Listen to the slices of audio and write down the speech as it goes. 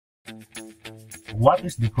What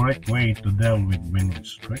is the correct way to deal with winning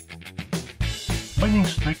streak? Winning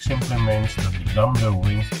streak simply means that the gambler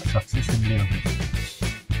wins successively on his bets.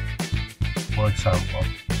 For example,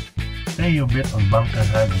 say you bet on bunker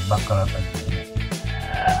hand and baccarat and you win.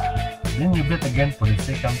 Then you bet again for the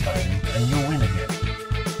second time and you win again.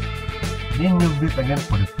 Then you bet again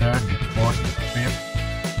for the third, the fourth, the fifth,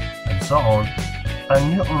 and so on,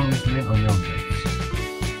 and you always win on your bets.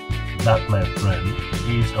 That, my friend,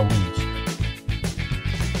 is a winning streak.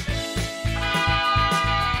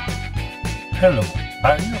 Hello,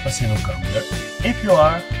 are you a casino gambler? If you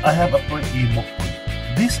are, I have a free ebook for you.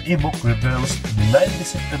 This ebook reveals the 9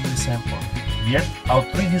 deceptively simple, yet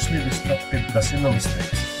outrageously destructive casino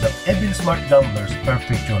mistakes that even smart gamblers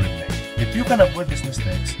perpetually make. If you can avoid these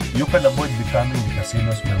mistakes, you can avoid becoming the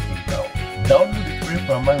casino's melting down. Download it free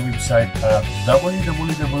from my website at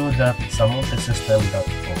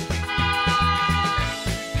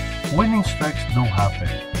www.samontesystem.com. Winning streaks do happen,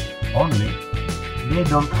 only they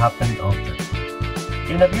don't happen often.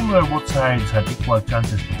 In a game where both sides had equal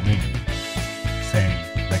chances to win, say,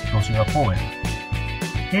 like tossing a coin,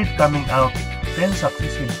 hit coming out 10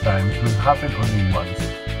 successive times will happen only once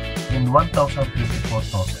in 1,054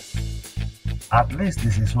 tosses. At least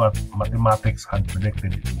this is what mathematics had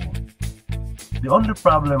predicted it would. The only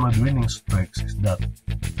problem with winning streaks is that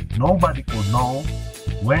nobody could know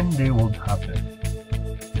when they would happen.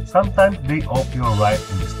 Sometimes they occur right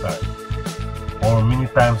in the start, or many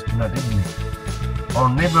times in an evening, or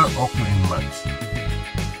never occur in months.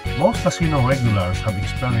 Most casino regulars have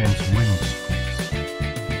experienced winning streaks.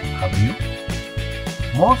 Have you?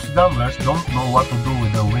 Most gamblers don't know what to do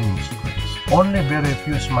with their winning streaks. Only very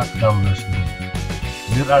few smart gamblers do.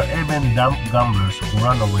 There are even dumb gamblers who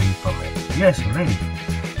run away from it. Yes, really.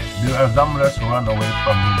 There are gamblers who run away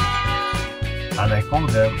from winning streaks. And I call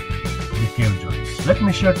them the killjoys. Let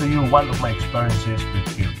me share to you one of my experiences with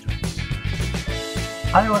killjoys.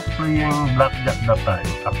 I was playing blackjack that time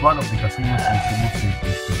at one of the casinos in Cebu City,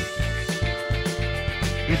 Philippines.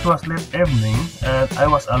 It was late evening and I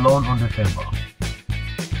was alone on the table.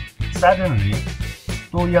 Suddenly,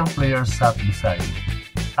 2 young players sat beside me.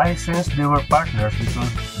 I sensed they were partners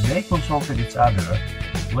because they consulted each other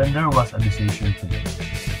when there was a decision to make.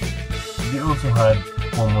 They also had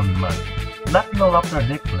common money. Not long after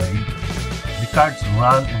they played, the cards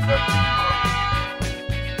ran in their favor.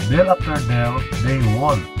 Deal after deal, they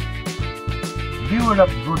won. They were not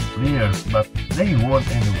good players, but they won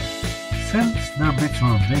anyway. Since their bets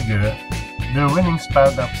were bigger, their winnings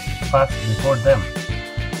piled up fast before them.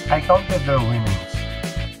 I counted their winnings.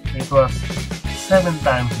 It was 7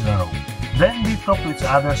 times in a row. Then they talked to each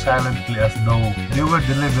other silently as though they were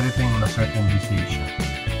deliberating on a certain decision.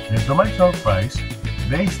 Then to my surprise,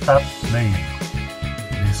 they stopped playing.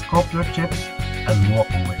 They scooped their chips and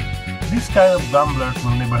walked away. This kind of gamblers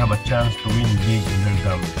will never have a chance to win big in their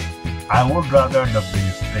gambling. I would rather that they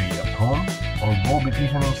stay at home or go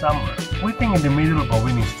vacationing somewhere. Waiting in the middle of a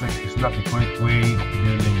winning streak is not the correct way of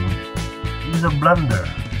dealing with it. It is a blunder,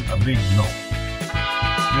 a big no.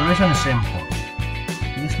 The reason is simple.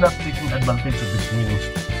 He is not taking advantage of his winning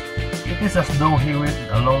streak. It is as though he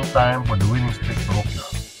waited a long time for the winning streak to occur.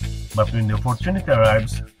 But when the opportunity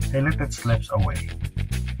arrives, he let it slip away.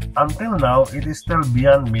 Until now, it is still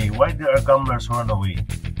beyond me why there are gamblers who run away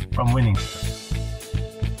from winning streaks.